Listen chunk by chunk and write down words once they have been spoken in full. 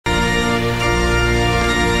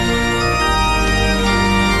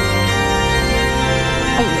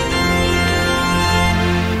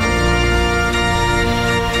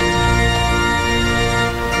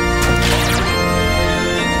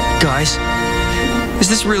guys. Is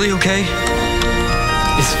this really okay?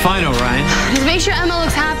 It's fine, Orion. Just make sure Emma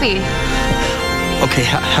looks happy. Okay,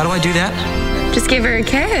 how do I do that? Just give her a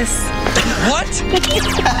kiss. What?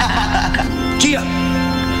 Gia!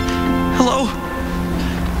 Hello?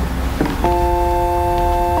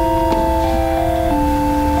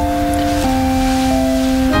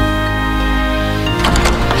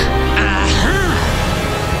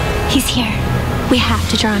 He's here. We have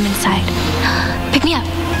to draw him inside. Pick me up.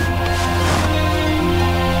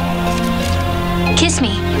 Kiss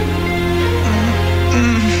me.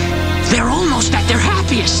 They're almost at their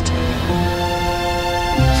happiest.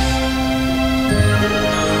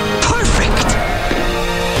 Perfect.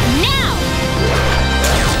 Now!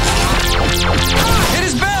 Hit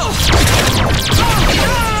his bell!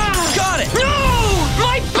 Got it! No!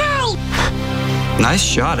 My belt! Nice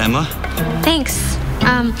shot, Emma. Thanks.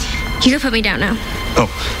 You can put me down now. Oh.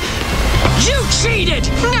 You cheated!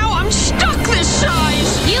 Now I'm stuck this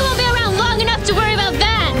size! You won't be around long enough to worry about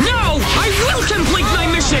that! No! I will complete my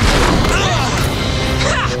mission!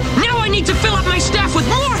 Ha! Now I need to fill up my staff with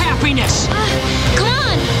more happiness! Come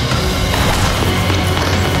on!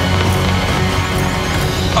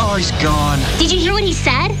 Oh, he's gone. Did you hear what he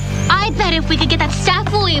said? I bet if we could get that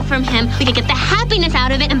staff away from him, we could get the happiness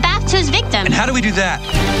out of it and back to his victim. And how do we do that?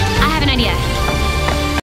 I have an idea.